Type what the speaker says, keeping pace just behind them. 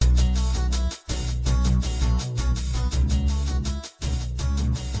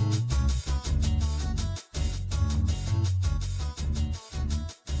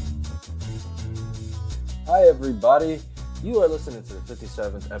Hi, everybody. You are listening to the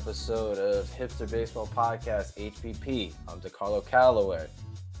 57th episode of Hipster Baseball Podcast, HBP. I'm DeCarlo Calloway.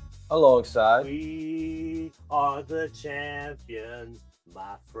 Alongside... We are the champions,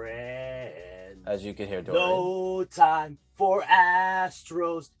 my friend. As you can hear, Dorian. No time for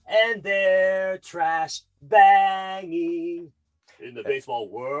Astros and their trash banging in the baseball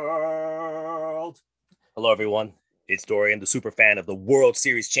world. Hello, everyone. It's Dorian, the super fan of the World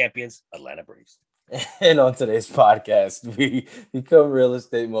Series champions, Atlanta Braves. And on today's podcast, we become real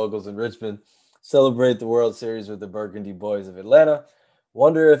estate moguls in Richmond, celebrate the World Series with the Burgundy Boys of Atlanta,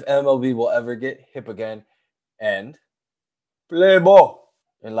 wonder if MLB will ever get hip again, and play ball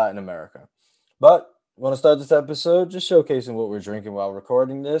in Latin America. But I want to start this episode just showcasing what we're drinking while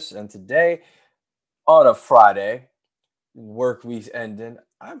recording this. And today, on a Friday, work week's ending,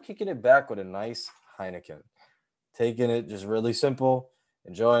 I'm kicking it back with a nice Heineken. Taking it just really simple,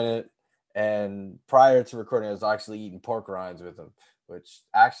 enjoying it. And prior to recording, I was actually eating pork rinds with them, which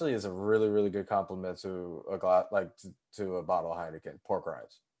actually is a really, really good compliment to a glass, to a bottle of Heineken, pork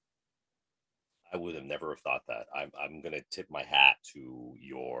rinds. I would have never thought that. I'm gonna tip my hat to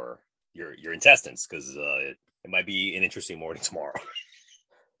your intestines because it might be an interesting morning tomorrow.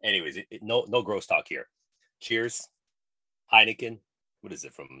 Anyways, no gross talk here. Cheers, Heineken. What is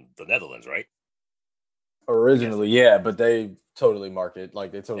it from the Netherlands, right? Originally, yeah, but they totally market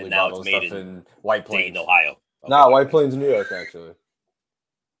they totally bottle stuff in White Plains, Ohio. Okay, White Plains, New York. Actually,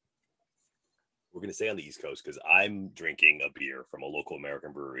 we're gonna stay on the East Coast because I'm drinking a beer from a local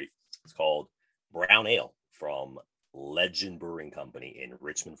American brewery. It's called Brown Ale from Legend Brewing Company in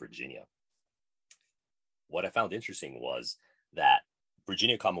Richmond, Virginia. What I found interesting was that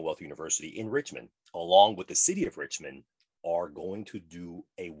Virginia Commonwealth University in Richmond, along with the city of Richmond, are going to do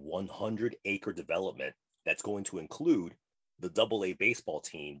a 100-acre development that's going to include the AA baseball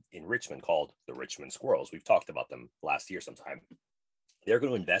team in Richmond called the Richmond Squirrels. We've talked about them last year sometime. They're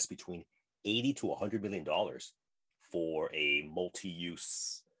going to invest between $80 to $100 million for a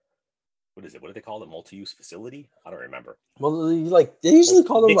multi-use, what is it? What do they call it? Multi-use facility? I don't remember. Well, they usually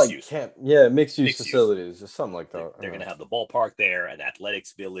call them mixed use. Camp. Yeah, mixed-use facilities or something like that. They're going to have the ballpark there, an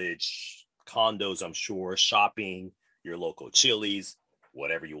athletics village, condos, I'm sure, shopping, your local Chili's,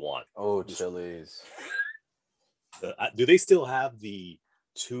 whatever you want. Oh, Chili's. Do they still have the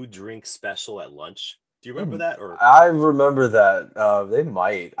 2-drink special at lunch? Do you remember that? Or I remember that. They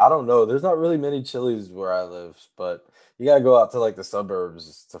might. I don't know. There's not really many Chili's where I live, but you gotta go out to the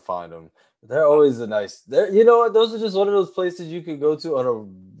suburbs to find them. They're always a nice. You know what? Those are just one of those places you could go to on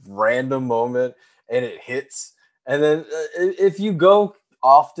a random moment and it hits. And then if you go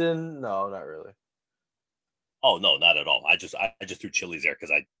often, no, not really. Oh no, not at all. I just threw Chili's there because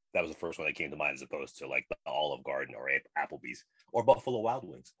that was the first one that came to mind as opposed to the Olive Garden or Applebee's or Buffalo Wild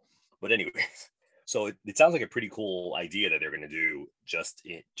Wings. But anyways, so it sounds like a pretty cool idea that they're going to do just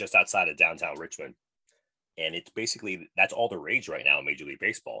outside of downtown Richmond. And it's basically, that's all the rage right now in Major League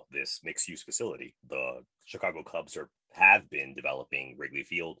Baseball, this mixed-use facility. The Chicago Cubs have been developing Wrigley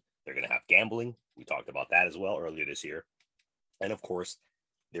Field. They're going to have gambling. We talked about that as well earlier this year. And of course,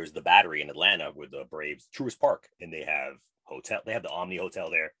 there's the Battery in Atlanta with the Braves, Truist Park, and they have the Omni Hotel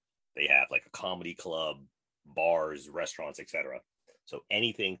there. They have a comedy club, bars, restaurants, etc. So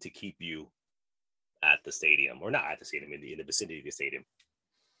anything to keep you at the stadium, or not at the stadium, in the vicinity of the stadium,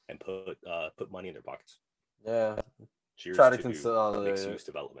 and put money in their pockets. Yeah. Cheers Try to consolidate mixed-use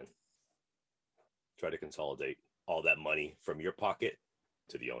development. Try to consolidate all that money from your pocket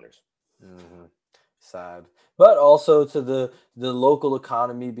to the owners. Mm-hmm. Sad, but also to the local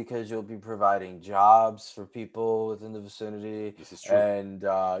economy because you'll be providing jobs for people within the vicinity. This is true, and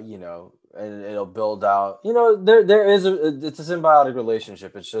and it'll build out. It's a symbiotic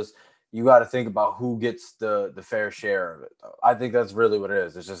relationship. It's just you got to think about who gets the fair share of it. Though. I think that's really what it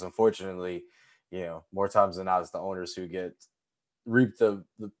is. It's just unfortunately, more times than not, it's the owners who reap the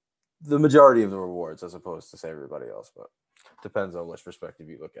majority of the rewards as opposed to say everybody else. But depends on which perspective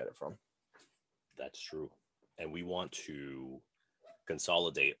you look at it from. That's true. And we want to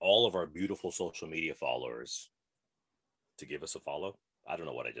consolidate all of our beautiful social media followers to give us a follow. I don't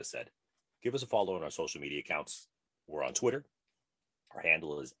know what I just said. Give us a follow on our social media accounts. We're on Twitter. Our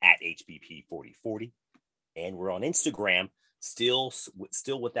handle is @HBP4040. And we're on Instagram, still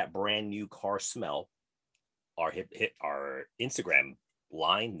with that brand new car smell. Our Instagram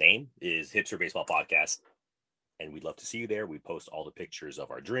name is Hipster Baseball Podcast. And we'd love to see you there. We post all the pictures of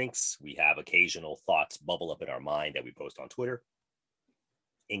our drinks. We have occasional thoughts bubble up in our mind that we post on Twitter.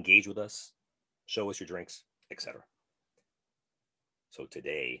 Engage with us. Show us your drinks, etc. So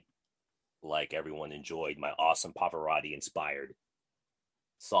today, like everyone enjoyed my awesome Pavarotti-inspired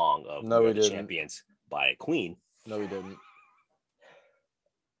song of We Are the Champions, by Queen. No, he didn't.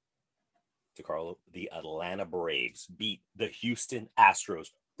 DeCarlo, the Atlanta Braves beat the Houston Astros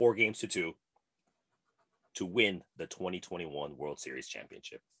 4-2 to win the 2021 World Series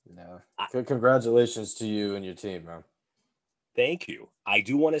championship. Yeah. Congratulations to you and your team, man. Thank you. I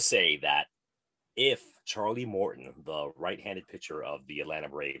do want to say that if Charlie Morton, the right-handed pitcher of the Atlanta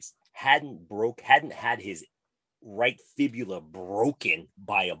Braves, hadn't had his right fibula broken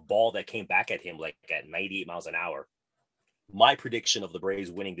by a ball that came back at him like at 98 miles an hour, my prediction of the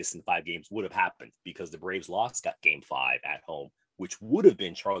Braves winning this in 5 games would have happened, because the Braves lost game 5 at home, which would have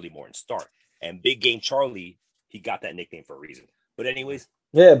been Charlie Morton's start. And Big Game Charlie, he got that nickname for a reason. But anyways.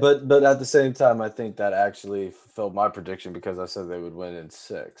 Yeah, but at the same time, I think that actually fulfilled my prediction, because I said they would win in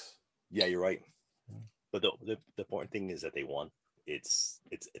 6. Yeah, you're right. But the important thing is that they won. It's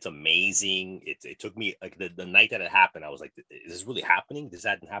amazing. It took me, like, the night that it happened, I was like, is this really happening? This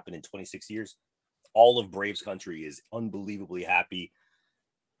hadn't happened in 26 years. All of Braves country is unbelievably happy.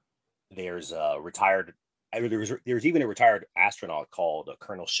 There's there's even a retired astronaut called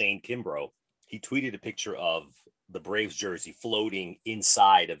Colonel Shane Kimbrough. He tweeted a picture of the Braves jersey floating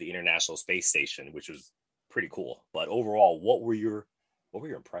inside of the International Space Station, which was pretty cool. But overall, what were your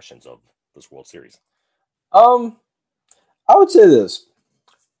impressions of this World Series? I would say this.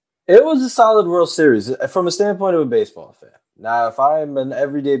 It was a solid World Series from a standpoint of a baseball fan. Now, if I'm an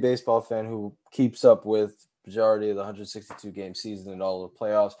everyday baseball fan who keeps up with majority of the 162 game season and all the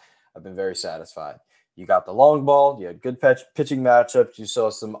playoffs, I've been very satisfied. You got the long ball. You had good pitching matchups. You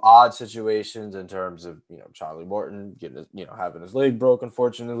saw some odd situations in terms of, Charlie Morton getting, having his leg broke,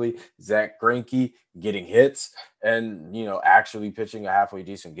 unfortunately. Zach Greinke getting hits and, actually pitching a halfway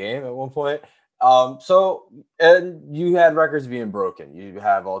decent game at one point. And you had records being broken. You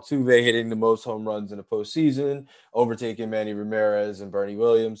have Altuve hitting the most home runs in the postseason, overtaking Manny Ramirez and Bernie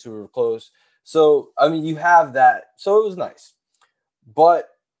Williams, who were close. So, you have that. So it was nice. But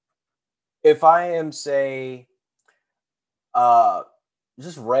if I am, say,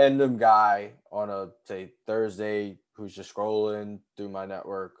 just random guy on a, say, Thursday who's just scrolling through my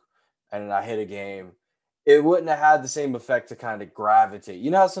network and then I hit a game, it wouldn't have had the same effect to kind of gravitate.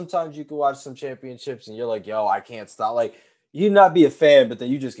 You know how sometimes you can watch some championships and you're like, yo, I can't stop. Like, you not be a fan, but then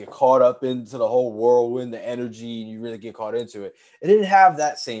you just get caught up into the whole whirlwind, the energy, and you really get caught into it. It didn't have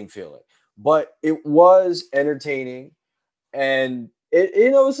that same feeling, but it was entertaining, and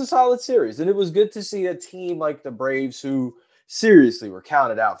it was a solid series. And it was good to see a team like the Braves, who seriously were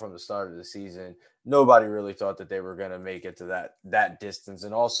counted out from the start of the season. Nobody really thought that they were going to make it to that distance,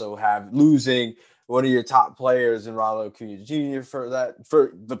 and also have losing one of your top players in Ronald Acuna Jr. for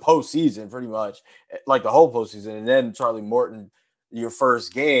the postseason, pretty much like the whole postseason, and then Charlie Morton, your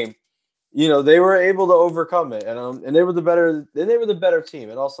first game. They were able to overcome it, and they were the better team,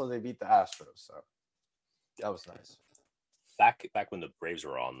 and also they beat the Astros, so that was nice. Back when the Braves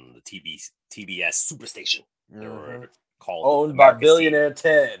were on the TBS Superstation, they were called owned by billionaire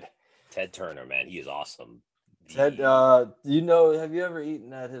Ted Turner, man, he is awesome. Ted, have you ever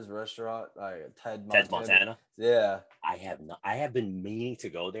eaten at his restaurant, Ted Montana? Yeah, I have not. I have been meaning to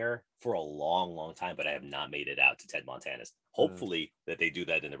go there for a long, long time, but I have not made it out to Ted Montana's. Hopefully that they do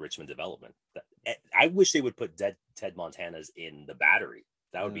that in the Richmond development. I wish they would put Ted Montana's in the Battery.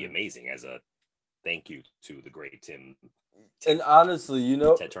 That would be amazing as a thank you to the great Tim. And honestly,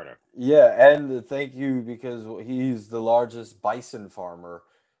 Ted Turner. Yeah, and thank you, because he's the largest bison farmer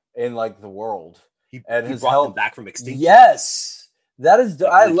in the world. He brought them back from extinction. Yes, that is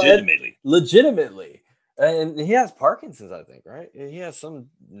legitimately. And he has Parkinson's, I think, right? He has some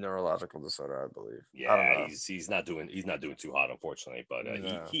neurological disorder, I believe. Yeah, he's not doing too hot, unfortunately. But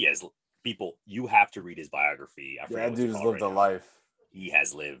he has people. You have to read his biography. That dude has lived a life. He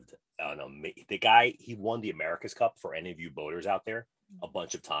has lived the guy. He won the America's Cup, for any of you boaters out there, a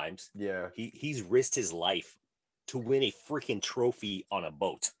bunch of times. Yeah, he's risked his life to win a freaking trophy on a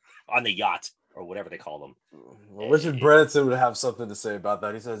boat, on the yacht, or whatever they call them. Well, Richard Branson would have something to say about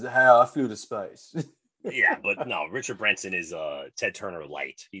that. He says, "Hey, I flew to space." Yeah, but no, Richard Branson is Ted Turner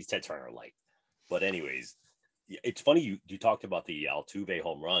light. He's Ted Turner light. But anyways, it's funny you talked about the Altuve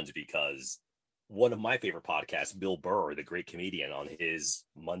home runs, because one of my favorite podcasts, Bill Burr, the great comedian, on his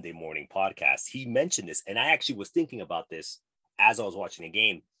Monday morning podcast, he mentioned this, and I actually was thinking about this as I was watching the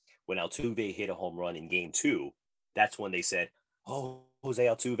game. When Altuve hit a home run in Game 2, that's when they said, "Oh, Jose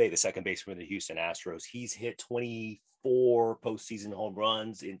Altuve, the second baseman of the Houston Astros, he's hit 24 postseason home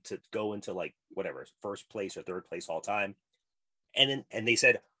runs to go into first place or third place all time." And they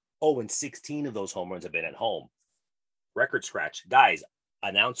said, "Oh, and 16 of those home runs have been at home." Record scratch, guys.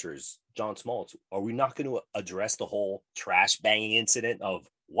 Announcers, John Smoltz, are we not going to address the whole trash banging incident of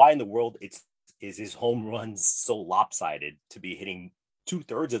why in the world it's is his home runs so lopsided to be hitting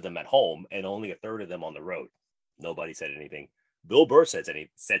 2/3 of them at home and only a third of them on the road. Nobody said anything. Bill Burr said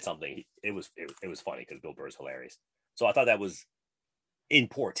something. It was funny because Bill Burr is hilarious. So I thought that was in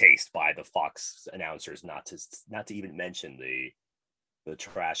poor taste by the Fox announcers not to even mention the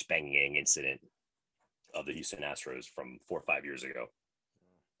trash banging incident of the Houston Astros from 4 or 5 years ago.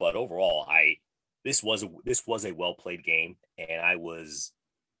 But overall, this was a well played game, and I was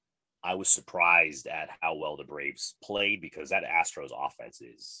surprised at how well the Braves played because that Astros offense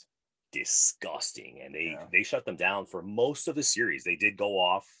is disgusting, and they shut them down for most of the series. They did go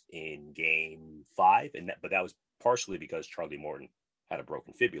off in Game 5, but that was partially because Charlie Morton had a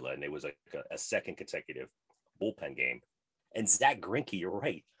broken fibula, and it was a second consecutive bullpen game. And Zach Greinke, you're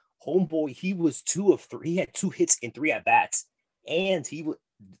right, homeboy, he was 2 of 3. He had 2 hits in 3 at bats, and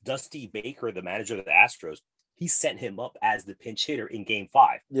Dusty Baker, the manager of the Astros, he sent him up as the pinch hitter in Game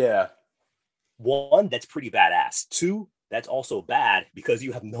 5. Yeah. 1, that's pretty badass. 2, that's also bad because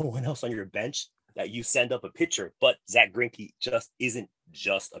you have no one else on your bench that you send up a pitcher. But Zach Greinke just isn't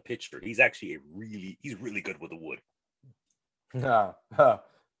just a pitcher. He's actually he's really good with the wood. I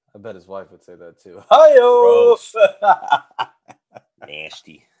bet his wife would say that too. Hi-yo!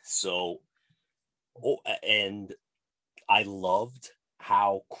 Nasty. So, and I loved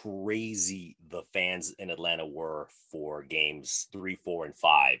how crazy the fans in Atlanta were for games 3, 4, and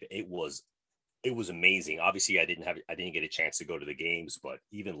 5. It was amazing. Obviously, I didn't get a chance to go to the games, but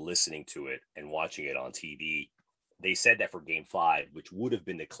even listening to it and watching it on TV, they said that for Game 5, which would have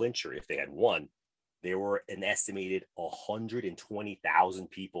been the clincher if they had won, there were an estimated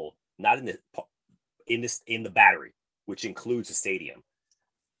 120,000 people, not in the Battery, which includes the stadium.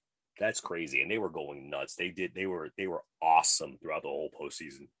 That's crazy, and they were going nuts. They were awesome throughout the whole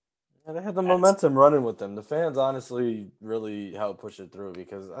postseason. And they had the momentum running with them. The fans honestly really helped push it through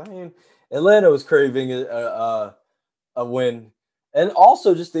because Atlanta was craving a win, and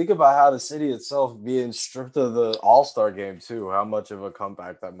also just think about how the city itself being stripped of the All-Star game too. How much of a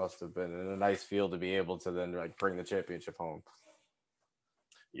comeback that must have been, and a nice feel to be able to then bring the championship home.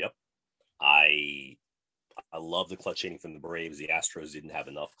 Yep, I love the clutch hitting from the Braves. The Astros didn't have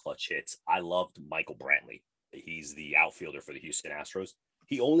enough clutch hits. I loved Michael Brantley. He's the outfielder for the Houston Astros.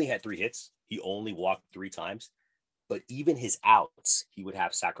 He only had 3 hits. He only walked 3 times. But even his outs, he would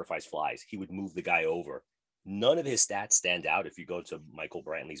have sacrifice flies. He would move the guy over. None of his stats stand out if you go to Michael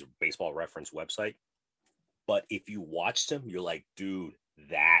Brantley's Baseball Reference website. But if you watched him, you're like, dude,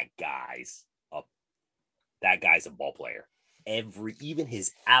 that guy's a ball player. Even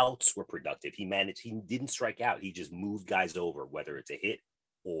his outs were productive. He didn't strike out. He just moved guys over, whether it's a hit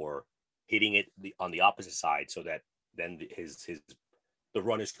or hitting it on the opposite side so that then the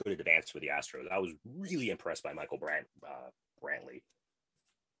runners could advance for the Astros. I was really impressed by Michael Brantley.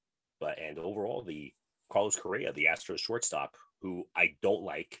 And overall, the Carlos Correa, the Astros shortstop, who I don't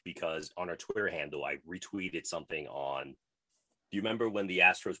like because on our Twitter handle, I retweeted something on. Do you remember when the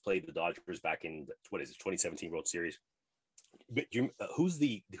Astros played the Dodgers back in 2017 World Series? Who's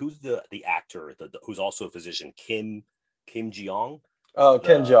the actor who's also a physician? Kim Jeong? Oh,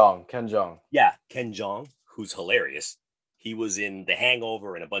 Ken Jeong. Yeah, Ken Jeong, who's hilarious. He was in The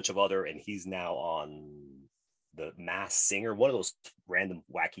Hangover and a bunch of other, and he's now on The Masked Singer, one of those random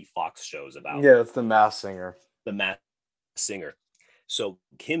wacky Fox shows about. Yeah, it's The Masked Singer. The Masked Singer. So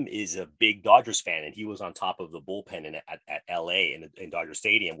Kim is a big Dodgers fan, and he was on top of the bullpen at LA in Dodger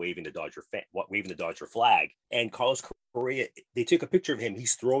Stadium, waving the Dodger flag. And Carlos Correa, they took a picture of him.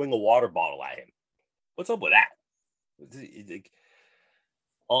 He's throwing a water bottle at him. What's up with that? This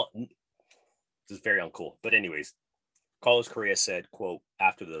is very uncool. But anyways, Carlos Correa said, quote,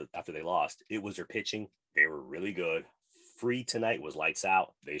 after they lost, it was their pitching. They were really good. Free tonight was lights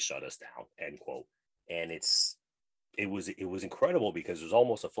out. They shut us down, end quote. And it was incredible because it was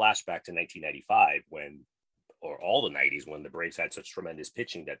almost a flashback to 1995 or all the 90s when the Braves had such tremendous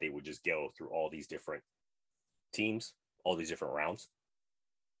pitching that they would just go through all these different teams, all these different rounds.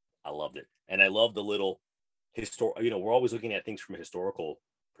 I loved it. And I love the little we're always looking at things from a historical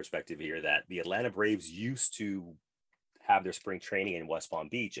perspective here, that the Atlanta Braves used to have their spring training in West Palm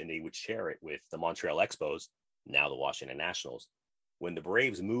Beach, and they would share it with the Montreal Expos, now the Washington Nationals. When the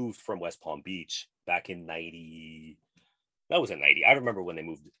Braves moved from West Palm Beach back in 90, that was in 90. I remember when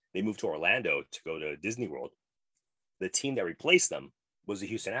they moved to Orlando to go to Disney World. The team that replaced them was the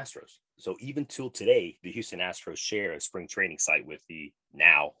Houston Astros. So even till today, the Houston Astros share a spring training site with the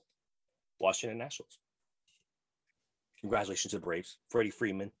now Washington Nationals. Congratulations to the Braves. Freddie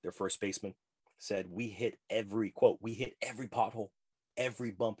Freeman, their first baseman, said, we hit every pothole,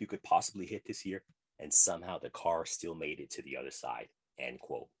 every bump you could possibly hit this year, and somehow the car still made it to the other side, end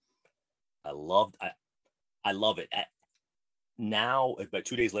quote. I love it. Now, but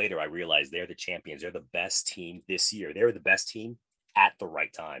 2 days later, I realized they're the champions. They're the best team this year. They were the best team at the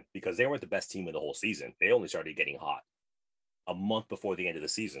right time because they weren't the best team in the whole season. They only started getting hot a month before the end of the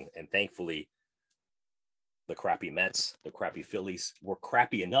season. And thankfully, the crappy Mets, the crappy Phillies were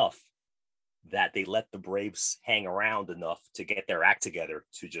crappy enough that they let the Braves hang around enough to get their act together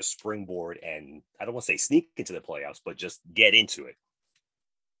to just springboard and I don't want to say sneak into the playoffs, but just get into it.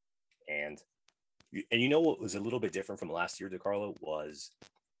 And you know what was a little bit different from last year, DeCarlo, was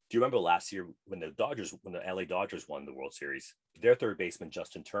do you remember last year when the LA Dodgers won the World Series, their third baseman,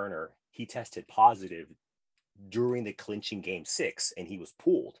 Justin Turner, he tested positive during the clinching game 6 and he was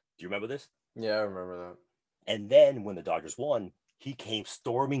pulled. Do you remember this? Yeah, I remember that. And then when the Dodgers won, he came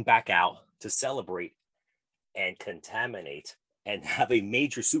storming back out to celebrate and contaminate and have a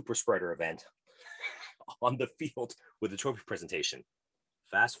major super spreader event on the field with a trophy presentation.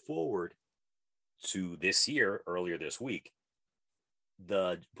 Fast forward to this year, earlier this week,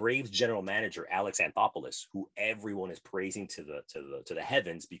 the Braves general manager, Alex Anthopoulos, who everyone is praising to the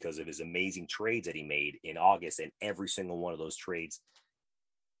heavens because of his amazing trades that he made in August, and every single one of those trades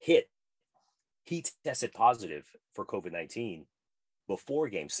hit. He tested positive for COVID-19 before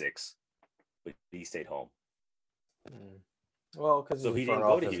Game 6, but he stayed home. Well, because so he didn't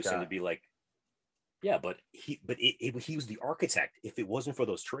go to Houston to be like, yeah, but he was the architect. If it wasn't for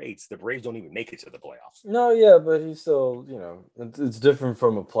those trades, the Braves don't even make it to the playoffs. No, yeah, but he's still, it's different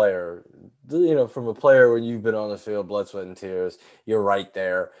from a player. From a player when you've been on the field, blood, sweat, and tears, you're right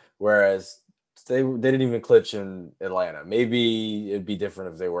there. Whereas they didn't even clinch in Atlanta. Maybe it'd be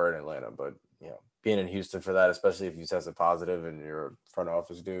different if they were in Atlanta, but being in Houston for that, especially if you tested positive and you're a front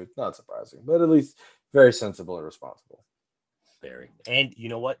office dude, not surprising, but at least very sensible and responsible. Very. And you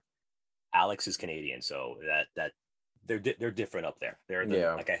know what? Alex is Canadian, so that they're different up there. They're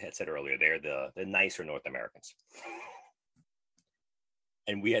like I had said earlier, they're the nicer North Americans.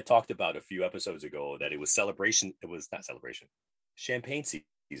 And we had talked about a few episodes ago that it was celebration. It was not celebration, champagne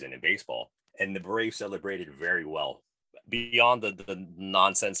season in baseball, and the Braves celebrated very well. Beyond the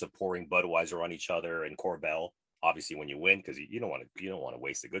nonsense of pouring Budweiser on each other and Corbel, obviously when you win, because you don't want to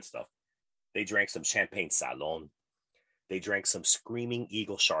waste the good stuff. They drank some Champagne Salon. They drank some Screaming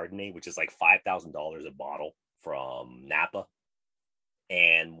Eagle Chardonnay, which is like $5,000 a bottle from Napa.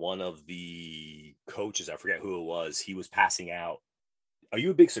 And one of the coaches, I forget who it was, he was passing out. Are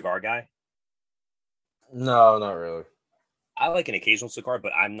you a big cigar guy? No, not really. I like an occasional cigar,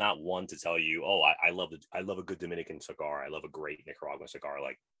 but I'm not one to tell you, oh, I love a good Dominican cigar. I love a great Nicaraguan cigar.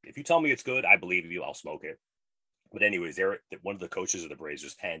 Like, if you tell me it's good, I believe you. I'll smoke it. But anyways, one of the coaches of the Braves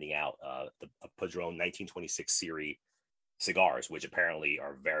was handing out the Padron 1926 series cigars, which apparently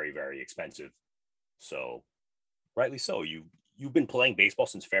are very, very expensive. So, rightly so. You've been playing baseball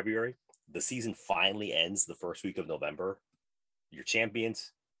since February. The season finally ends the first week of November. You're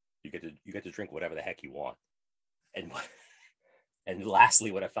champions. You get to drink whatever the heck you want. And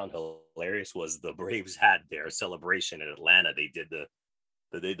lastly, what I found hilarious was the Braves had their celebration in Atlanta. They did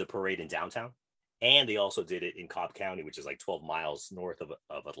the parade in downtown, and they also did it in Cobb County, which is like 12 miles north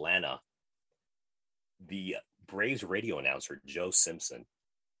of Atlanta. The Braves radio announcer, Joe Simpson,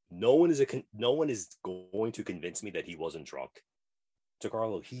 no one is going to convince me that he wasn't drunk.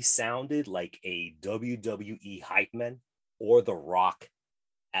 DeCarlo, he sounded like a WWE hype man or The Rock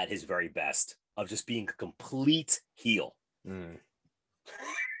at his very best of just being a complete heel.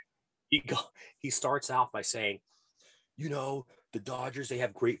 He starts out by saying, the Dodgers, they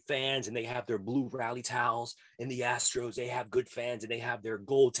have great fans and they have their blue rally towels, and the Astros, they have good fans and they have their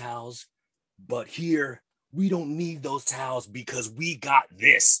gold towels. But here, we don't need those towels because we got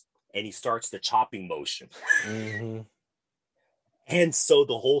this. And he starts the chopping motion. Mm-hmm. And so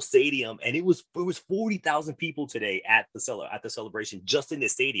the whole stadium, and it was 40,000 people today at the celebration, just in the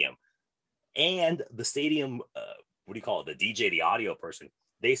stadium. And the stadium, what do you call it? The DJ, the audio person,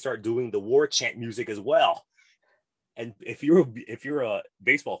 they start doing the war chant music as well. And if you're a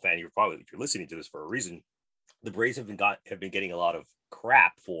baseball fan, if you're listening to this for a reason, the Braves have been getting a lot of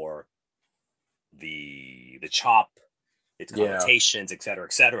crap for the chop, its connotations, et cetera,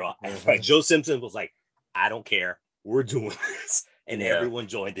 et cetera. And like Joe Simpson was like, I don't care, we're doing this, and everyone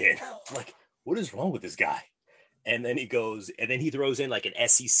joined in. Like, what is wrong with this guy? And then he throws in like an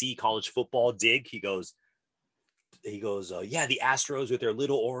SEC college football dig. He goes, the Astros with their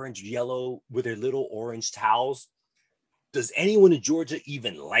little orange towels. Does anyone in Georgia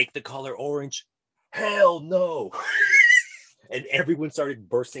even like the color orange? Hell no. And everyone started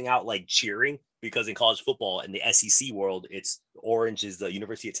bursting out like cheering, because in college football in the SEC world, it's orange is the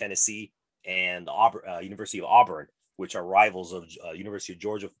University of Tennessee and the University of Auburn, which are rivals of University of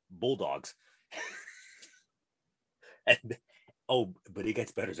Georgia Bulldogs. And but it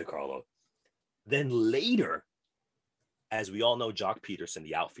gets better, Carlo. Then later, as we all know, Jock Peterson,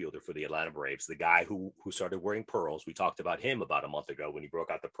 the outfielder for the Atlanta Braves, the guy who started wearing pearls, we talked about him about a month ago when he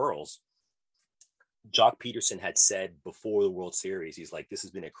broke out the pearls. Jock Peterson had said before the World Series, he's like, this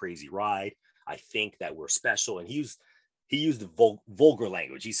has been a crazy ride. I think that we're special. And he used vulgar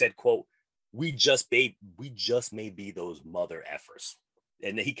language. He said, quote, we just may be those mother effers.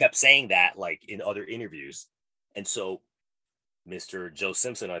 And he kept saying that like in other interviews. And so Mr. Joe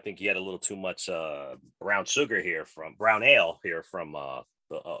Simpson, I think he had a little too much brown ale here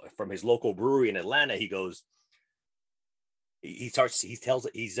from his local brewery in Atlanta. He goes, he's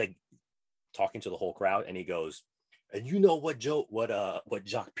like talking to the whole crowd, and he goes, and you know what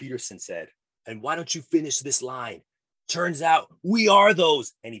Jock Peterson said, and why don't you finish this line? Turns out we are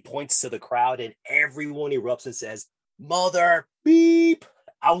those, and he points to the crowd, and everyone erupts and says, "Mother beep."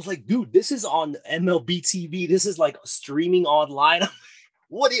 I was like, dude, this is on MLB TV. This is like streaming online.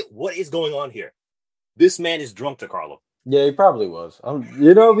 What is going on here? This man is drunk, DeCarlo. Yeah, he probably was.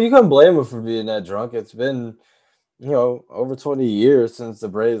 You couldn't blame him for being that drunk. It's been, over 20 years since the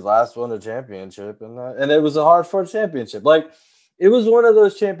Braves last won a championship, and it was a hard-fought championship. Like, it was one of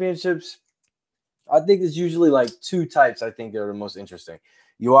those championships. I think it's usually like two types. I think are the most interesting.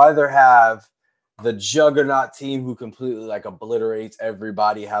 You either have the juggernaut team who completely like obliterates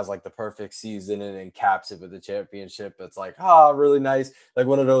everybody, has like the perfect season and then caps it with the championship. It's like, really nice. Like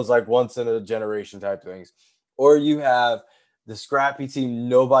one of those like once in a generation type things. Or you have the scrappy team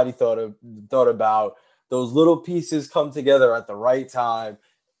nobody thought about. Those little pieces come together at the right time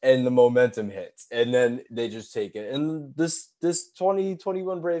and the momentum hits. And then they just take it. And this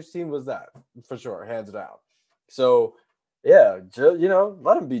 2021 Braves team was that for sure, hands down. So yeah,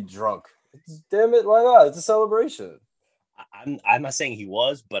 let him be drunk. Damn it, why not? It's a celebration. I'm not saying he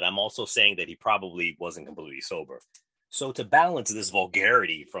was, but I'm also saying that he probably wasn't completely sober. So to balance this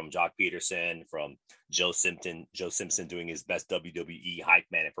vulgarity from Jock Peterson, from Joe Simpson doing his best WWE hype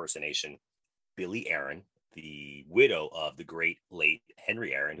man impersonation, Billy Aaron, the widow of the great late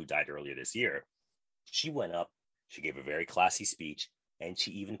Henry Aaron, who died earlier this year, she went up, she gave a very classy speech, and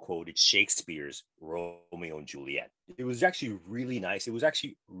she even quoted Shakespeare's Romeo and Juliet. It was actually really nice. It was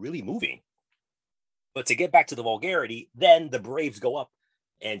actually really moving. But to get back to the vulgarity, then the Braves go up,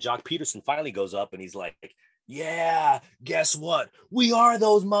 and Jock Peterson finally goes up, and he's like, yeah, guess what? We are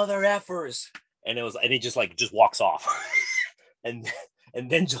those mother effers. And he just walks off. and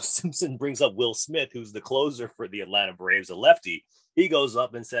then Joe Simpson brings up Will Smith, who's the closer for the Atlanta Braves, a lefty. He goes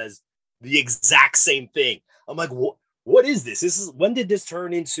up and says the exact same thing. I'm like, what is this? When did this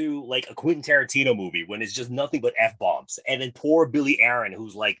turn into like a Quentin Tarantino movie when it's just nothing but F-bombs? And then poor Billy Aaron,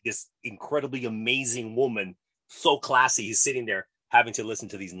 who's like this incredibly amazing woman, so classy, he's sitting there having to listen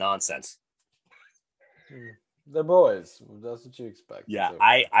to these nonsense. The boys, that's what you expect. Yeah,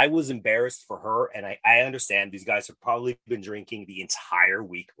 I was embarrassed for her, and I understand these guys have probably been drinking the entire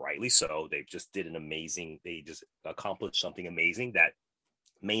week, rightly so. They just accomplished something amazing that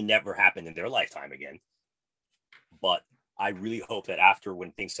may never happen in their lifetime again. But I really hope that after,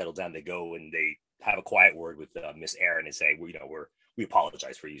 when things settle down, they go and they have a quiet word with Miss Aaron and say, we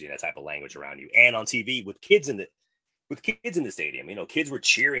apologize for using that type of language around you. And on TV with kids in the stadium, kids were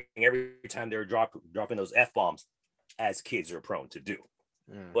cheering every time they were dropping those F-bombs, as kids are prone to do.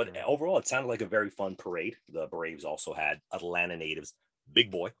 Mm-hmm. But overall, it sounded like a very fun parade. The Braves also had Atlanta natives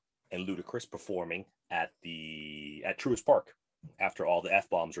Big Boy and Ludacris performing at Truist Park after all the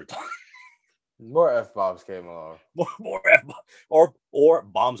F-bombs were done. More F-bombs came along. More F-bombs. Or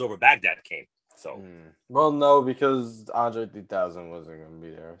bombs over Baghdad came. So, well, no, because Andre 3000 wasn't going to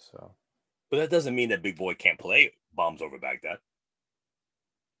be there. So, but that doesn't mean that Big Boy can't play bombs over Baghdad.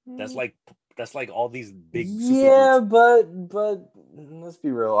 That's like all these big. Yeah, but let's be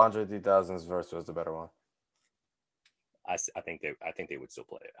real. Andre 3000's verse was the better one. I think they would still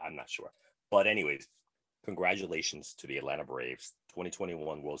play it. I'm not sure, but anyways, congratulations to the Atlanta Braves,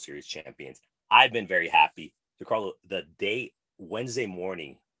 2021 World Series champions. I've been very happy. DeCarlo, the day Wednesday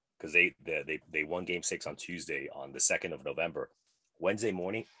morning, because they won Game 6 on Tuesday on the 2nd of November. Wednesday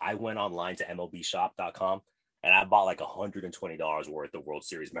morning, I went online to MLBshop.com and I bought like $120 worth of World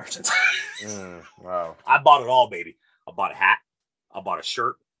Series merchandise. Wow! I bought it all, baby. I bought a hat. I bought a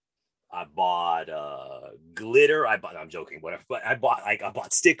shirt. I bought glitter. I'm joking, whatever. But I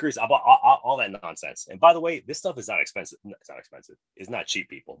bought stickers. I bought all that nonsense. And by the way, this stuff is not expensive. It's not expensive. It's not cheap,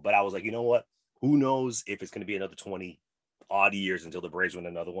 people. But I was like, you know what? Who knows if it's going to be another 20 odd years until the Braves win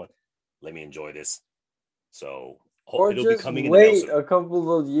another one? Let me enjoy this. So Or It'll be just coming in the mail wait soon. a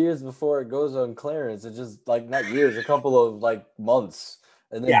couple of years before it goes on clearance. It just like not years, a couple of like months,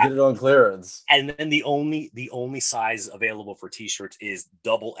 and then Yeah, get it on clearance. and then the only size available for t-shirts is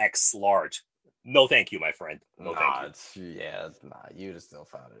double X large. No, thank you, my friend. No, thank Nah, you. you'd have still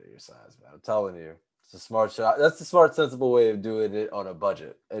found it at your size, man. I'm telling you, it's a smart shot. That's the smart, sensible way of doing it on a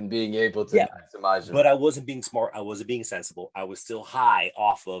budget and being able to Yeah, maximize your. but I wasn't being smart. I wasn't being sensible. I was still high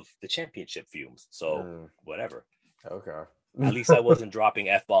off of the championship fumes. So whatever. Okay. At least I wasn't dropping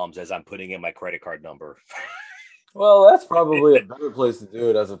f bombs as I'm putting in my credit card number. Well, that's probably a better place to do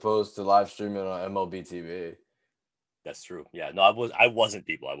it as opposed to live streaming on MLB TV. That's true. Yeah, no, I wasn't,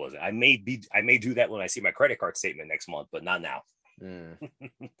 people. I wasn't. I may do that when I see my credit card statement next month, but not now.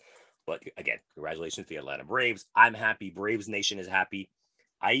 But again, congratulations to the Atlanta Braves. I'm happy. Braves Nation is happy.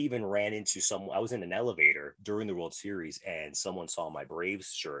 I even ran into someone. I was in an elevator during the World Series, and someone saw my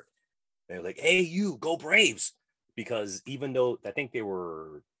Braves shirt. They were like, "Hey, you go Braves!" Because even though I think they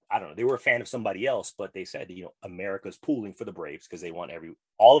were, I don't know, they were a fan of somebody else, but they said, America's pooling for the Braves because they want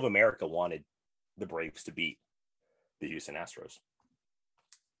all of America wanted the Braves to beat the Houston Astros.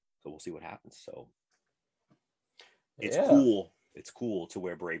 So we'll see what happens. So it's cool. It's cool to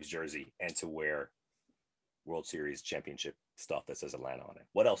wear Braves jersey and to wear World Series championship stuff that says Atlanta on it.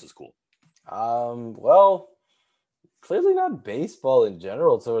 What else is cool? Well, clearly not baseball in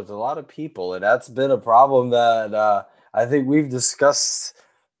general towards a lot of people, and that's been a problem that I think we've discussed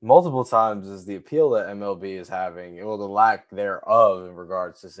multiple times, is the appeal that MLB is having, or the lack thereof in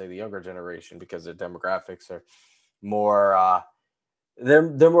regards to, say, the younger generation, because their demographics are more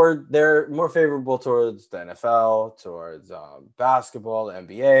they're more favorable towards the NFL, towards basketball, the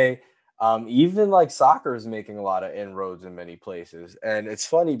NBA. Even like soccer is making a lot of inroads in many places, and it's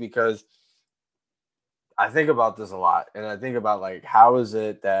funny because I think about this a lot, and I think about like how is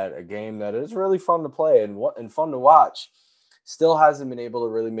it that a game that is really fun to play and fun to watch still hasn't been able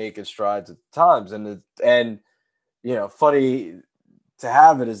to really make its strides at times, and funny to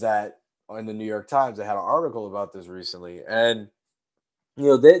have it is that in the New York Times they had an article about this recently, and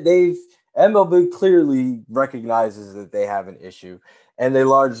they've MLB clearly recognizes that they have an issue, and they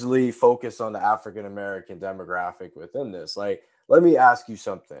largely focus on the African American demographic within this. Like, let me ask you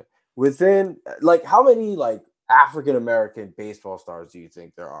something. Within like how many like African American baseball stars do you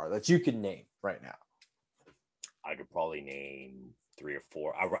think there are that you can name right now? I could probably name 3 or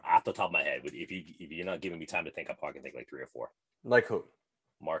 4 off the top of my head. If you're not giving me time to think, I probably can think like 3 or 4. Like who?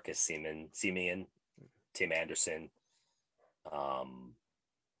 Marcus Semien, Tim Anderson.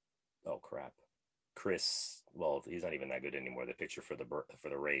 Oh crap, Chris. Well, he's not even that good anymore. The pitcher for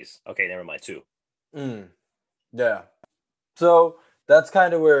the Rays. Okay, never mind. 2. Yeah. So that's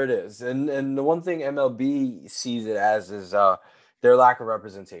kind of where it is, and the one thing MLB sees it as is their lack of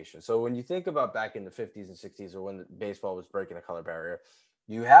representation. So when you think about back in the 50s and 60s, or when baseball was breaking the color barrier,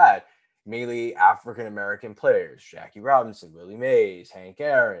 you had mainly African American players: Jackie Robinson, Willie Mays, Hank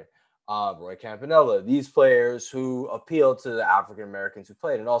Aaron, Roy Campanella. These players who appealed to the African Americans who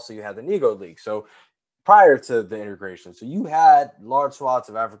played, and also you had the Negro League. So prior to the integration, so you had large swaths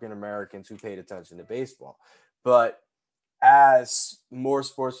of African Americans who paid attention to baseball, but as more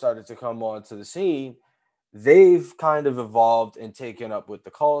sports started to come onto the scene, they've kind of evolved and taken up with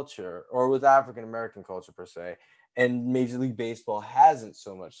the culture, or with African American culture per se. And Major League Baseball hasn't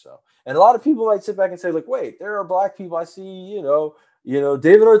so much so. And a lot of people might sit back and say, like, wait, there are black people. I see,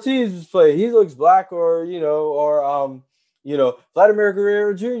 David Ortiz is play. He looks black, or Vladimir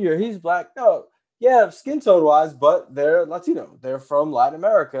Guerrero Jr. He's black. No, yeah, skin tone wise, but they're Latino. They're from Latin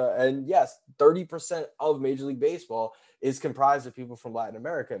America, and yes, 30% of Major League Baseball is comprised of people from Latin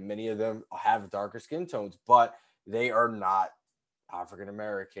America. Many of them have darker skin tones, but they are not African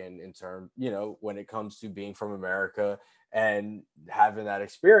American in terms, when it comes to being from America and having that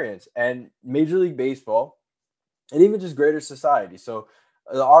experience. And Major League Baseball, and even just greater society. So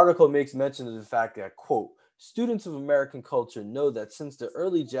the article makes mention of the fact that, quote, students of American culture know that since the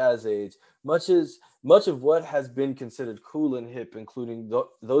early jazz age, much of what has been considered cool and hip, including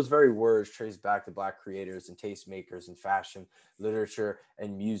those very words, trace back to Black creators and tastemakers in fashion, literature,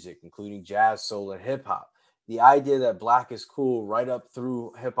 and music, including jazz, soul, and hip hop. The idea that Black is cool right up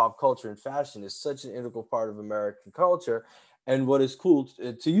through hip hop culture and fashion is such an integral part of American culture and what is cool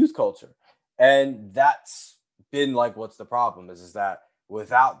to youth culture. And that's been like, what's the problem is that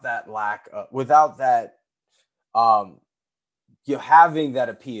without that having that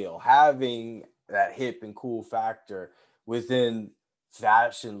appeal, having that hip and cool factor within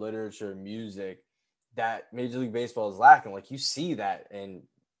fashion, literature, music, that Major League Baseball is lacking. Like, you see that in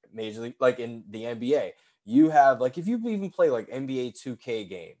Major League, like in the NBA, you have, like, if you even play like NBA 2K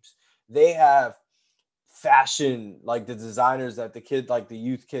games, they have fashion, like the designers that the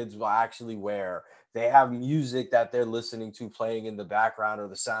youth kids will actually wear. They have music that they're listening to playing in the background or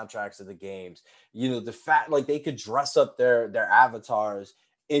the soundtracks of the games. The fact like they could dress up their avatars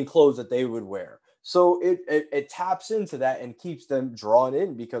in clothes that they would wear. So it taps into that and keeps them drawn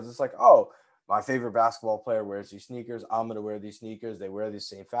in because it's like, oh, my favorite basketball player wears these sneakers. I'm going to wear these sneakers. They wear the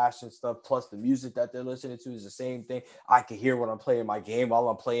same fashion stuff. Plus, the music that they're listening to is the same thing. I can hear when I'm playing my game while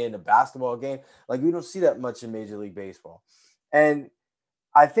I'm playing the basketball game. Like, we don't see that much in Major League Baseball. And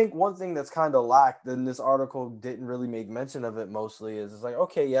I think one thing that's kind of lacked, and this article didn't really make mention of it mostly, is it's like,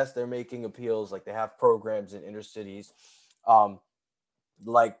 okay, yes, they're making appeals. Like, they have programs in inner cities,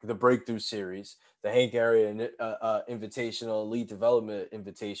 like the Breakthrough Series, the Hank Aaron Invitational, Elite Development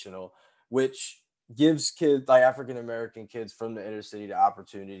Invitational, which gives kids like African American kids from the inner city the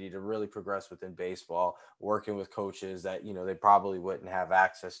opportunity to really progress within baseball, working with coaches that they probably wouldn't have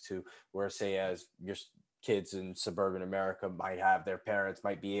access to. Where, say, as your kids in suburban America might have, their parents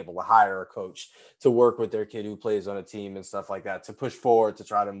might be able to hire a coach to work with their kid who plays on a team and stuff like that to push forward to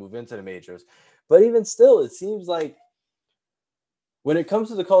try to move into the majors. But even still, it seems like when it comes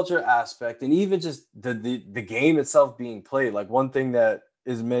to the culture aspect and even just the game itself being played, like one thing that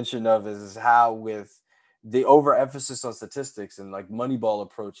is mentioned of is how with the overemphasis on statistics and like Moneyball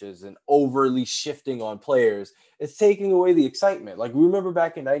approaches and overly shifting on players, it's taking away the excitement. Like, we remember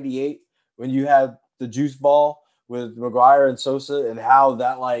back in '98 when you had the juice ball with McGwire and Sosa and how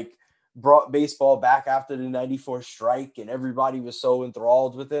that like brought baseball back after the '94 strike and everybody was so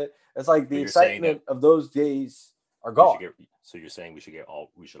enthralled with it. It's like the excitement of those days are gone. So you're saying we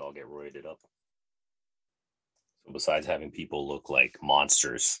should all get roided up? So besides having people look like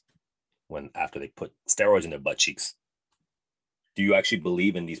monsters after they put steroids in their butt cheeks, do you actually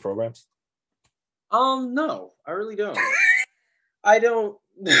believe in these programs? No, I really don't. I don't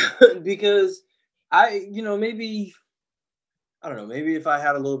because maybe I don't know, maybe if I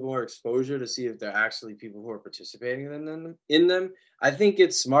had a little more exposure to see if there are actually people who are participating in them, I think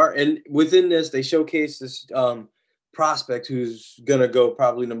it's smart. And within this, they showcase this prospect who's gonna go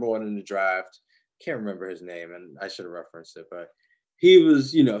probably number 1 in the draft. Can't remember his name, and I should have referenced it, but he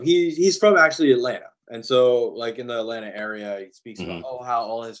was, he's from actually Atlanta, and so like in the Atlanta area, he speaks about how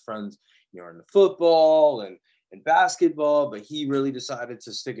all his friends, are into football and basketball, but he really decided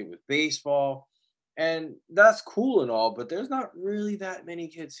to stick it with baseball, and that's cool and all, but there's not really that many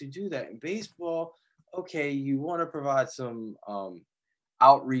kids who do that in baseball. Okay, you want to provide some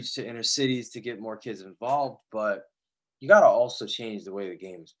outreach to inner cities to get more kids involved, but you got to also change the way the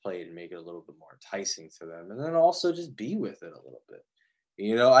game is played and make it a little bit more enticing to them. And then also just be with it a little bit.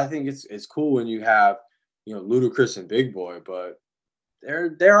 I think it's cool when you have, Ludacris and Big Boy, but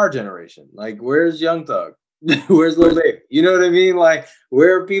they're our generation. Like, where's Young Thug? Where's Lil Baby? You know what I mean? Like,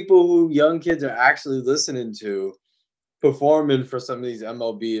 where are people who young kids are actually listening to performing for some of these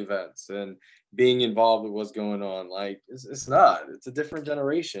MLB events and being involved with what's going on? Like, it's not. It's a different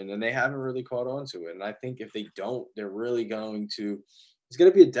generation, and they haven't really caught on to it. And I think if they don't, they're really going to. It's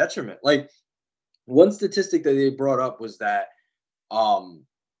going to be a detriment. Like, one statistic that they brought up was that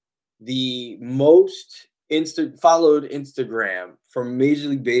the most followed Instagram from Major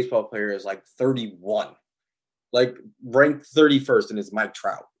League Baseball players like 31, like ranked 31st, and it's Mike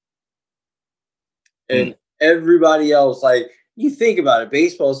Trout. And everybody else, like, you think about it,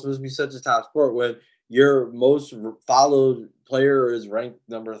 baseball is supposed to be such a top sport when your most followed player is ranked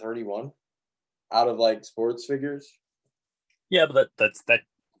number 31 out of like sports figures. Yeah, but that's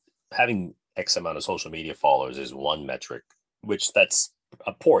having X amount of social media followers is one metric, which that's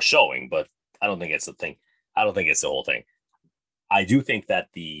a poor showing, but I don't think it's the thing. I don't think it's the whole thing. I do think that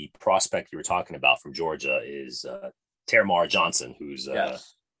the prospect you were talking about from Georgia is Termarr Johnson, who's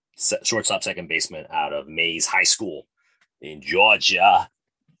shortstop, second baseman out of Mays High School in Georgia.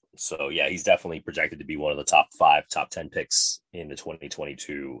 So, yeah, he's definitely projected to be one of the top 5, top 10 picks in the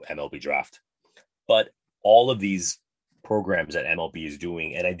 2022 MLB draft. But all of these programs that MLB is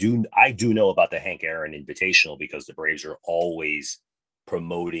doing, and I do know about the Hank Aaron Invitational because the Braves are always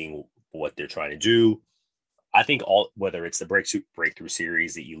promoting what they're trying to do. I think whether it's the Breakthrough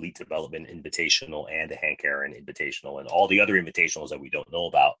Series, the Elite Development Invitational, and the Hank Aaron Invitational, and all the other invitationals that we don't know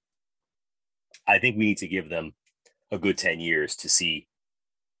about, I think we need to give them a good 10 years to see,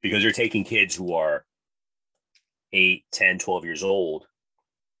 because they're taking kids who are 8, 10, 12 years old,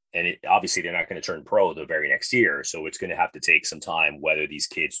 and obviously they're not going to turn pro the very next year. So it's going to have to take some time, whether these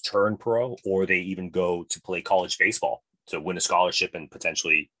kids turn pro or they even go to play college baseball to win a scholarship and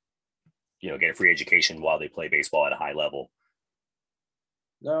potentially, get a free education while they play baseball at a high level.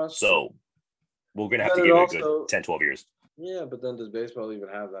 No, so we're going to have to give it a good 10, 12 years. Yeah, but then does baseball even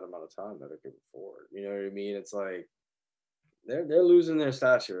have that amount of time that it could afford? You know what I mean? It's like they're losing their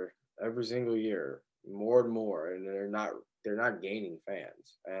stature every single year, more and more, and they're not gaining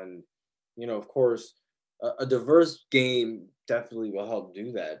fans. And of course, a diverse game definitely will help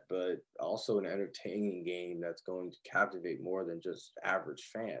do that, but also an entertaining game that's going to captivate more than just average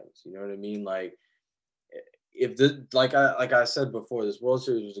fans. You know what I mean? Like if the like I said before, this World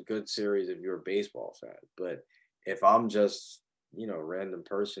Series was a good series if you're a baseball fan. But if I'm just a random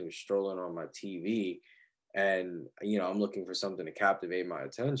person who's strolling on my TV, and I'm looking for something to captivate my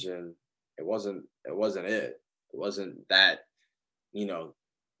attention, it wasn't that you know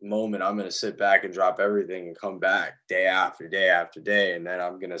moment. I'm gonna sit back and drop everything and come back day after day after day, and then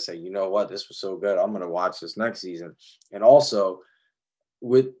I'm gonna say, you know what, this was so good, I'm gonna watch this next season. And also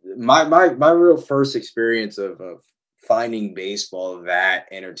with my real first experience of finding baseball that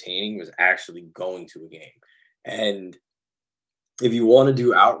entertaining was actually going to a game. And if you want to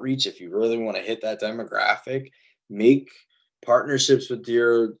do outreach, if you really want to hit that demographic, make partnerships with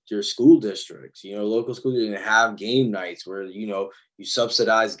your school districts, local schools, and have game nights where you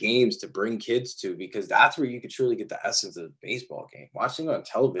subsidize games to bring kids to, because that's where you could truly get the essence of the baseball game. Watching on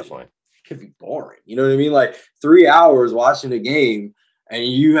television Definitely. could be boring. You know what I mean? Like 3 hours watching a game, and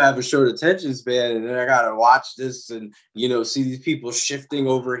you have a short attention span, and then I gotta watch this and see these people shifting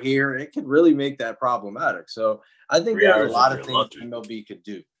over here. It could really make that problematic. So I think 3 there's a hours if lot of you're things lucky. MLB could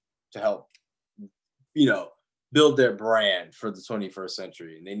do to help, you know, build their brand for the 21st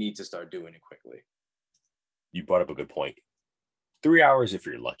century, and they need to start doing it quickly. You brought up a good point. 3 hours if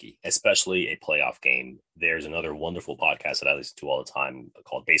you're lucky, especially a playoff game. There's another wonderful podcast that I listen to all the time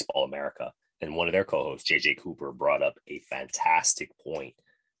called Baseball America. And one of their co-hosts, JJ Cooper, brought up a fantastic point.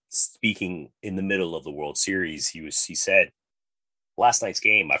 Speaking in the middle of the World Series, he said last night's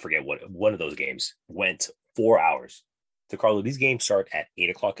game, I forget what one of those games, went 4 hours. DeCarlo, these games start at 8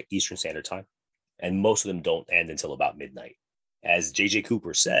 o'clock Eastern Standard Time, and most of them don't end until about midnight. As JJ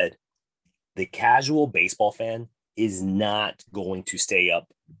Cooper said, the casual baseball fan is not going to stay up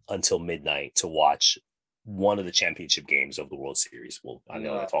until midnight to watch one of the championship games of the World Series. Well, I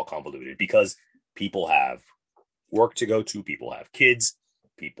know that's all convoluted because people have work to go to, people have kids,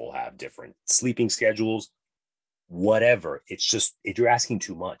 people have different sleeping schedules, whatever. It's just, if you're asking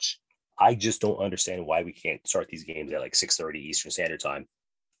too much, I just don't understand why we can't start these games at like 6:30 Eastern Standard Time.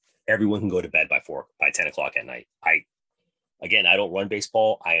 Everyone can go to bed by 10 o'clock at night. I don't run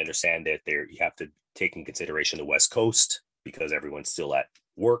baseball. I understand that you have to take in consideration the West Coast because everyone's still at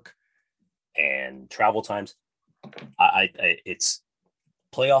work and travel times. It's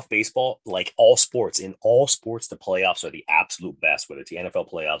playoff baseball, like all sports. In all sports, the playoffs are the absolute best, whether it's the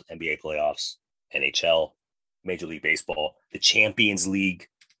NFL playoffs, NBA playoffs, NHL, Major League Baseball, the Champions League,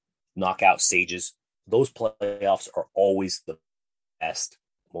 knockout stages. Those playoffs are always the best,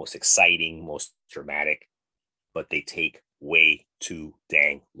 most exciting, most dramatic, but they take way too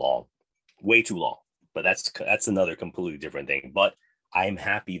dang long. Way too long. But that's another completely different thing. But I'm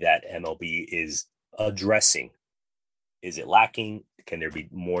happy that MLB is addressing. Is it lacking? Can there be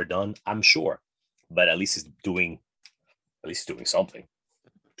more done? I'm sure. But at least it's doing something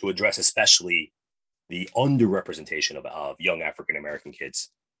to address especially the underrepresentation of young African American kids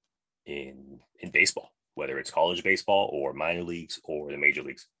in baseball, whether it's college baseball or minor leagues or the major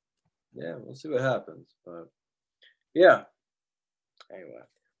leagues. Yeah, we'll see what happens. But yeah. Anyway,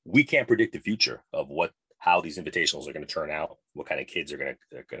 we can't predict the future of how these invitationals are going to turn out, what kind of kids are going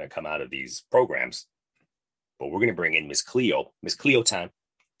to come out of these programs. But we're going to bring in Miss Cleo time,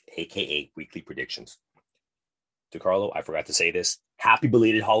 aka Weekly Predictions. DeCarlo, I forgot to say this. Happy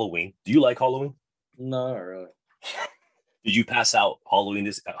belated Halloween. Do you like Halloween? No, not really. Did you pass out Halloween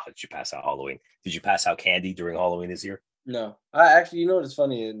Did you pass out Halloween? Did you pass out candy during Halloween this year? No. I actually, what's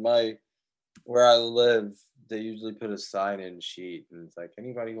funny? Where I live, they usually put a sign-in sheet, and it's like,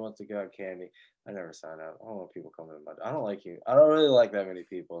 anybody who wants to get out candy. I never sign up. I don't want people coming in. I don't like you. I don't really like that many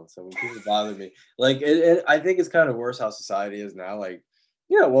people, and so when people bother me, like, I think it's kind of worse how society is now. Like,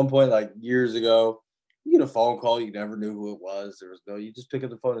 at one point, like years ago, you get a phone call, you never knew who it was. You just pick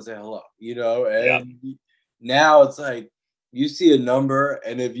up the phone and say hello, and now it's like you see a number,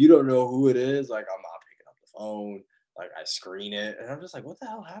 and if you don't know who it is, like, I'm not picking up the phone. Like, I screen it, and I'm just like, what the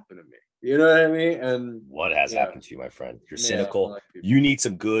hell happened to me? You know what I mean? And what has happened to you, my friend? You're cynical. Like you need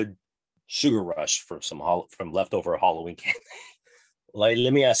some good sugar rush from from leftover Halloween candy. Like,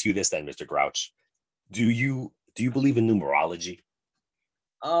 let me ask you this then, Mr. Grouch. Do you believe in numerology?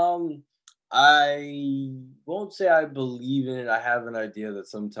 I won't say I believe in it. I have an idea that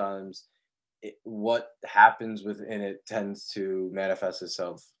sometimes what happens within it tends to manifest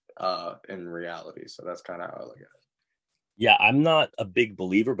itself in reality. So that's kind of how I look at it. Yeah, I'm not a big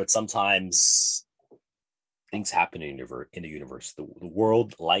believer, but sometimes things happen in the universe. The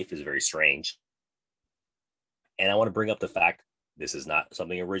world, life is very strange. And I want to bring up the fact this is not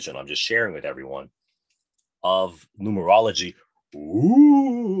something original. I'm just sharing with everyone of numerology.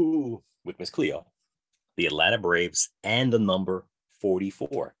 Ooh, with Miss Cleo, the Atlanta Braves, and the number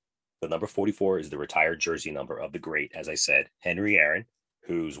 44. The number 44 is the retired jersey number of the great, as I said, Henry Aaron,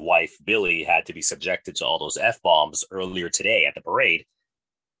 whose wife, Billy, had to be subjected to all those F-bombs earlier today at the parade.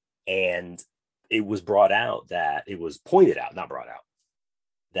 And it was pointed out, not brought out,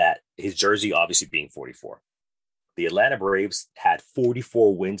 that his jersey obviously being 44. The Atlanta Braves had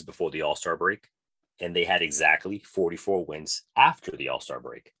 44 wins before the All-Star break, and they had exactly 44 wins after the All-Star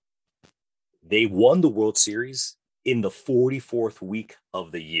break. They won the World Series in the 44th week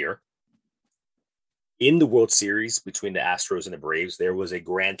of the year. In the World Series between the Astros and the Braves, there was a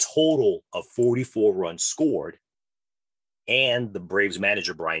grand total of 44 runs scored. And the Braves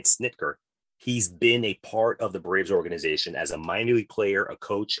manager, Brian Snitker, he's been a part of the Braves organization as a minor league player, a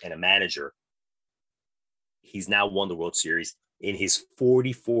coach, and a manager. He's now won the World Series in his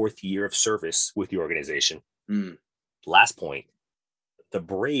 44th year of service with the organization. Last point, the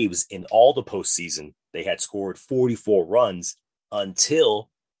Braves in all the postseason, they had scored 44 runs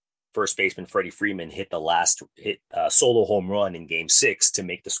until first baseman Freddie Freeman hit the last solo home run in Game 6 to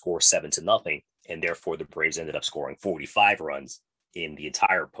make the score 7-0, and therefore the Braves ended up scoring 45 runs in the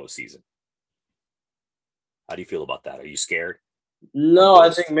entire postseason. How do you feel about that? Are you scared? No, I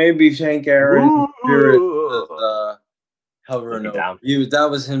think maybe Hank Aaron's spirit was hovering over. Down. That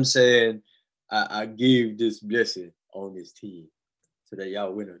was him saying, I gave this blessing on this team so that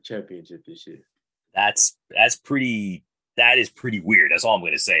y'all win a championship this year. That is pretty weird. That's all I'm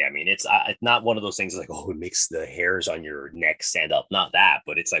going to say. I mean, it's not one of those things like, oh, it makes the hairs on your neck stand up. Not that,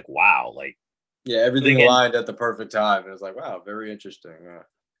 but it's like, wow. Like, yeah, everything aligned at the perfect time. It was like, wow, very interesting.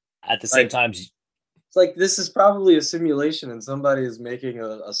 At the same time, it's like this is probably a simulation and somebody is making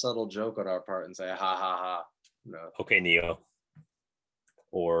a subtle joke on our part and say, ha, ha, ha. No. Okay, Neo.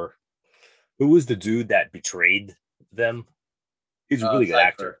 Or who was the dude that betrayed them? He's a really good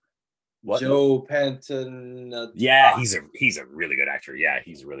actor. What? Joe Pantoliano. Yeah, he's a really good actor. Yeah,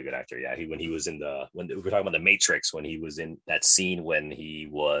 he's a really good actor. Yeah, when we were talking about the Matrix, when he was in that scene when he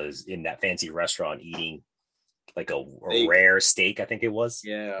was in that fancy restaurant eating like a rare steak, I think it was.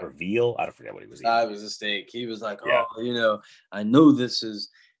 Yeah. Or veal. I don't forget what he was eating. It was a steak. He was like, I know this is,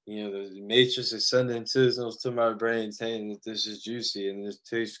 the Matrix is sending signals to my brain saying that this is juicy and this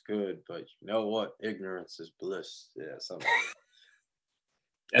tastes good, but you know what? Ignorance is bliss. Yeah, something.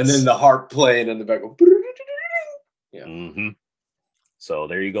 And then the harp playing in the back. Yeah. Mm-hmm. So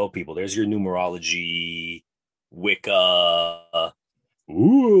there you go, people. There's your numerology, Wicca,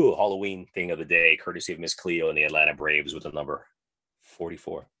 Halloween thing of the day, courtesy of Miss Cleo and the Atlanta Braves with the number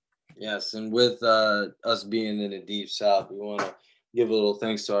 44. Yes, and with us being in the Deep South, we want to give a little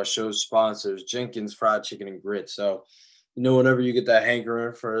thanks to our show sponsors, Jenkins Fried Chicken and Grits. So, whenever you get that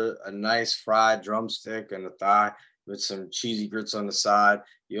hankering for a nice fried drumstick and a thigh with some cheesy grits on the side,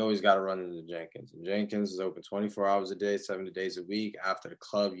 you always got to run into Jenkins. And Jenkins is open 24 hours a day, 7 days a week. After the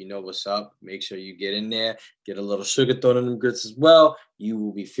club, you know what's up. Make sure you get in there, get a little sugar thrown in them grits as well. You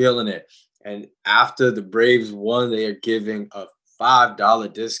will be feeling it. And after the Braves won, they are giving a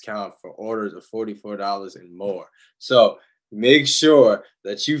 $5 discount for orders of $44 and more. So make sure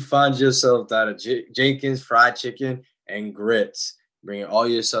that you find yourself that at Jenkins Fried Chicken and Grits, bringing all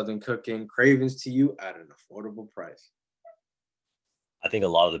your Southern cooking cravings to you at an affordable price. I think a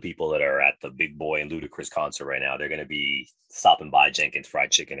lot of the people that are at the Big Boy and Ludacris concert right now, they're going to be stopping by Jenkins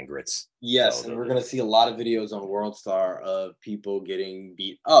Fried Chicken and Grits. Yes, and we're going to see a lot of videos on World Star of people getting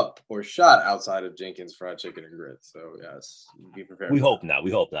beat up or shot outside of Jenkins Fried Chicken and Grits. So, yes, be prepared. We hope not.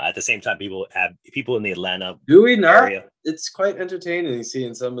 At the same time, people in the Atlanta area. It's quite entertaining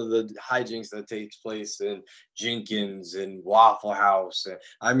seeing some of the hijinks that takes place in Jenkins and Waffle House. And,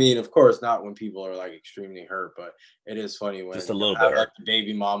 I mean, of course, not when people are like extremely hurt, but it is funny when just a little bit like the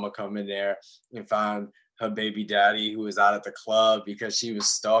baby mama come in there and found her baby daddy who was out at the club because she was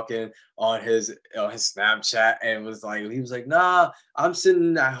stalking on his Snapchat and he was like, nah, I'm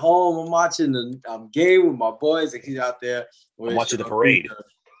sitting at home, I'm watching the game with my boys, and he's out there. I'm watching the parade.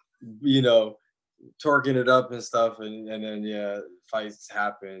 Torquing it up and stuff, and then fights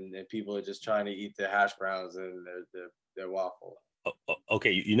happen, and people are just trying to eat their hash browns and their waffle.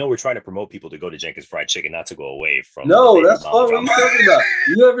 Okay, we're trying to promote people to go to Jenkins Fried Chicken, not to go away from. No, that's fun. What are you talking about?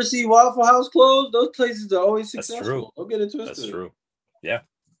 You ever see Waffle House close? Those places are always successful. That's true. Don't get it twisted. That's true. Yeah,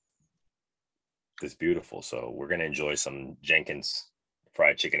 it's beautiful. So we're gonna enjoy some Jenkins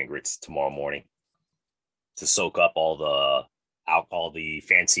Fried Chicken and Grits tomorrow morning. to soak up all the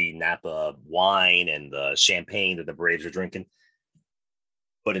fancy Napa wine and the champagne that the Braves are drinking.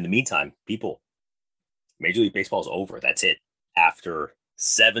 But in the meantime, people, Major League Baseball is over. That's it. After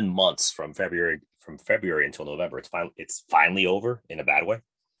 7 months from February until November, it's finally over in a bad way.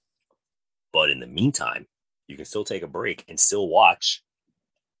 But in the meantime, you can still take a break and still watch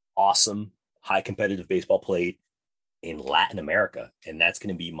awesome, high competitive baseball played in Latin America. And that's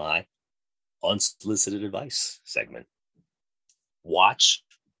going to be my unsolicited advice segment. Watch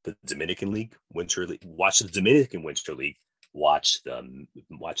the Dominican League Winter League. Watch the Dominican Winter League. Watch the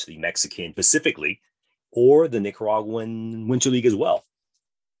Mexican Pacific League or the Nicaraguan Winter League as well.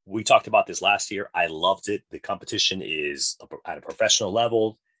 We talked about this last year. I loved it. The competition is at a professional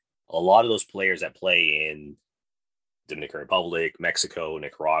level. A lot of those players that play in Dominican Republic, Mexico,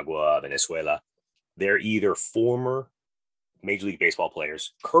 Nicaragua, Venezuela, they're either former Major League Baseball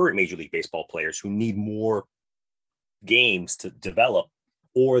players, current Major League Baseball players who need more games to develop,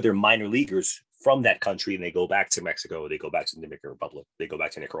 or they're minor leaguers from that country and they go back to Mexico, they go back to the Dominican Republic, they go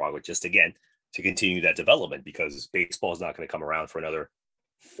back to Nicaragua, just again to continue that development, because baseball is not going to come around for another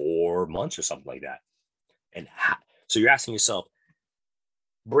 4 months or something like that. And so you're asking yourself,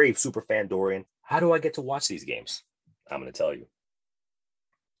 brave super fan Dorian, how do I get to watch these games? I'm going to tell you.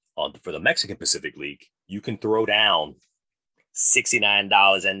 For the Mexican Pacific League, you can throw down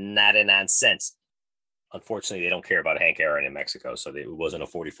 $69.99. Unfortunately, they don't care about Hank Aaron in Mexico, so it wasn't a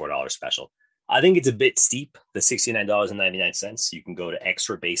 $44 special. I think it's a bit steep, the $69.99. You can go to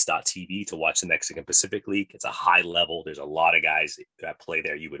extrabase.tv to watch the Mexican Pacific League. It's a high level. There's a lot of guys that play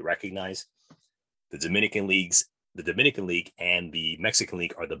there you would recognize. The Dominican League and the Mexican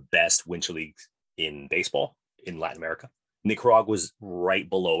League are the best winter leagues in baseball in Latin America. Nicaragua's right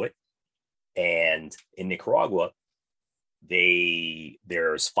below it. And in Nicaragua,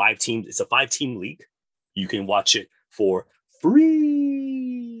 there's 5 teams. It's a 5-team league. You can watch it for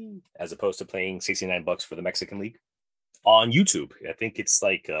free as opposed to paying $69 for the Mexican League on YouTube. I think it's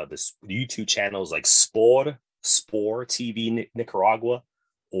like this YouTube channels like Sport TV Nicaragua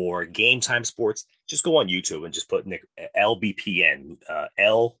or Game Time Sports. Just go on YouTube and just put LBPN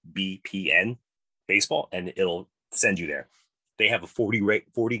baseball, and it'll send you there. They have a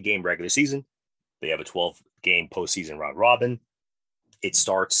 40 game regular season. They have a 12-game postseason round robin. It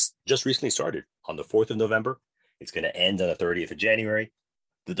just recently started on the 4th of November. It's going to end on the 30th of January.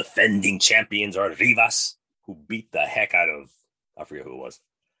 The defending champions are Rivas, who beat the heck out of, I forget who it was.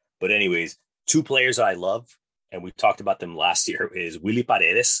 But anyways, 2 players I love, and we talked about them last year, is Willy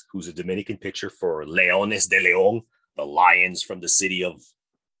Paredes, who's a Dominican pitcher for Leones de León, the Lions from the city of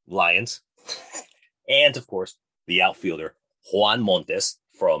Lions. And, of course, the outfielder, Juan Montes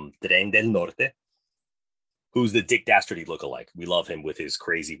from Tren del Norte, who's the Dick Dastardly lookalike. We love him with his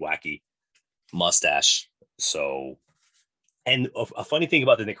crazy, wacky mustache. So, and a funny thing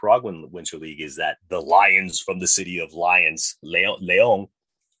about the Nicaraguan Winter League is that the Lions from the city of Lions, León,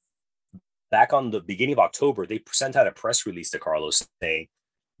 back on the beginning of October, they sent out a press release to Carlos saying,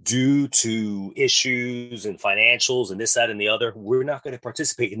 due to issues and financials and this, that, and the other, we're not going to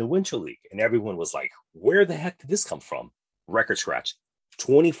participate in the Winter League. And everyone was like, where the heck did this come from? Record scratch.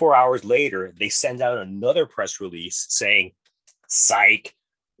 24 hours later, they send out another press release saying, psych,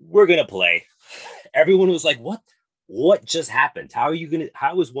 we're going to play. Everyone was like, what just happened? How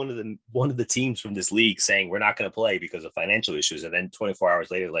is one of the teams from this league saying we're not going to play because of financial issues? And then 24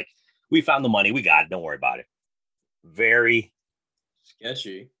 hours later, like, we found the money, we got it, don't worry about it. Very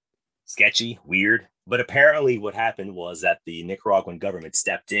sketchy, weird. But apparently what happened was that the Nicaraguan government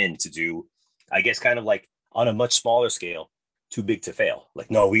stepped in to do, I guess, kind of like on a much smaller scale, too big to fail.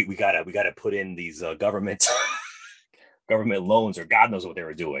 Like, no, we gotta put in these government loans, or God knows what they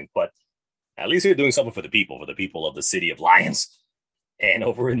were doing. But at least they're doing something for the people of the city of Lions. And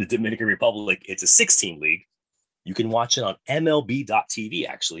over in the Dominican Republic, it's a 16 league. You can watch it on MLB.tv,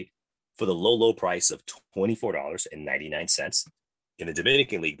 actually, for the low price of $24.99. In the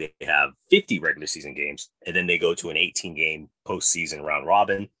Dominican League, they have 50 regular season games, and then they go to an 18-game postseason round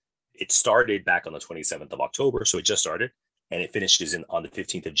robin. It started back on the 27th of October, so it just started, and it finishes on the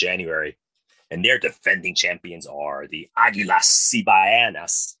 15th of January. And their defending champions are the Águilas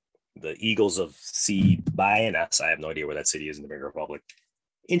Cibaeñas, the Eagles of Cibaeñas. I have no idea where that city is in the Dominican Republic.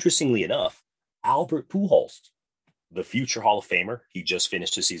 Interestingly enough, Albert Pujols, the future Hall of Famer, he just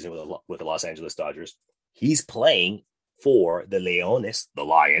finished the season with the Los Angeles Dodgers. He's playing for the Leones, the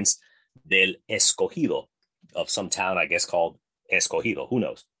Lions, del Escogido, of some town, I guess, called Escogido. Who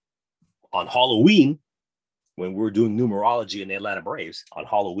knows? On Halloween, when we were doing numerology in the Atlanta Braves, on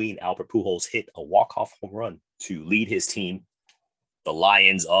Halloween, Albert Pujols hit a walk-off home run to lead his team, the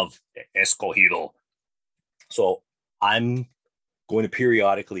Lions of Escogido, So I'm going to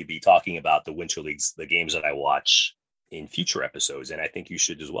periodically be talking about the Winter Leagues, the games that I watch in future episodes. And I think you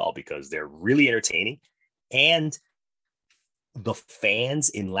should as well, because they're really entertaining. And the fans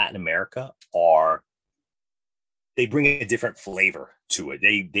in Latin America they bring a different flavor to it.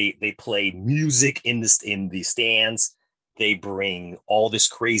 They play music in the stands. They bring all this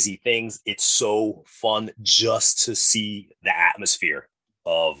crazy things. It's so fun just to see the atmosphere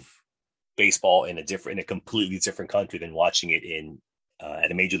of baseball in a completely different country than watching it at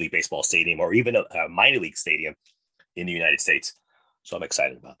a Major League Baseball stadium or even a minor league stadium in the United States. So I'm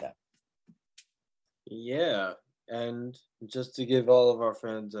excited about that. Yeah. And just to give all of our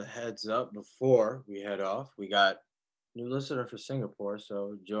friends a heads up before we head off, we got new listener for Singapore.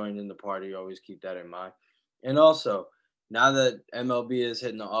 So join in the party. Always keep that in mind. And also, now that MLB is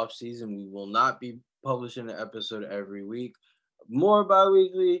hitting the off season, we will not be publishing an episode every week, more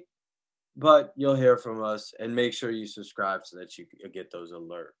bi-weekly, but you'll hear from us, and make sure you subscribe so that you get those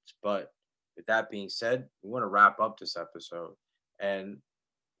alerts. But with that being said, we want to wrap up this episode and,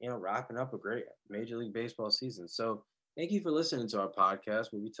 wrapping up a great Major League Baseball season. So thank you for listening to our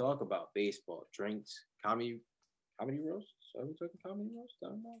podcast where we talk about baseball, drinks, comedy roasts. Are we talking comedy roasts? I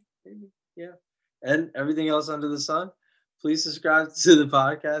don't know. Maybe. Yeah. And everything else under the sun. Please subscribe to the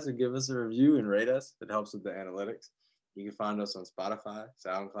podcast and give us a review and rate us. It helps with the analytics. You can find us on Spotify,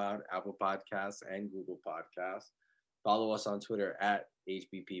 SoundCloud, Apple Podcasts, and Google Podcasts. Follow us on Twitter at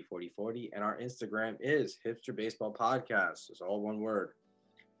HBP4040, and our Instagram is Hipster Baseball Podcast. It's all one word.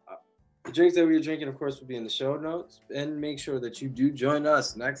 The drinks that we are drinking, of course, will be in the show notes. And make sure that you do join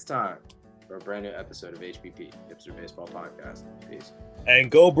us next time for a brand new episode of HBP, Hipster Baseball Podcast. Peace.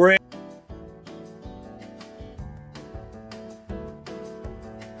 And go Braves!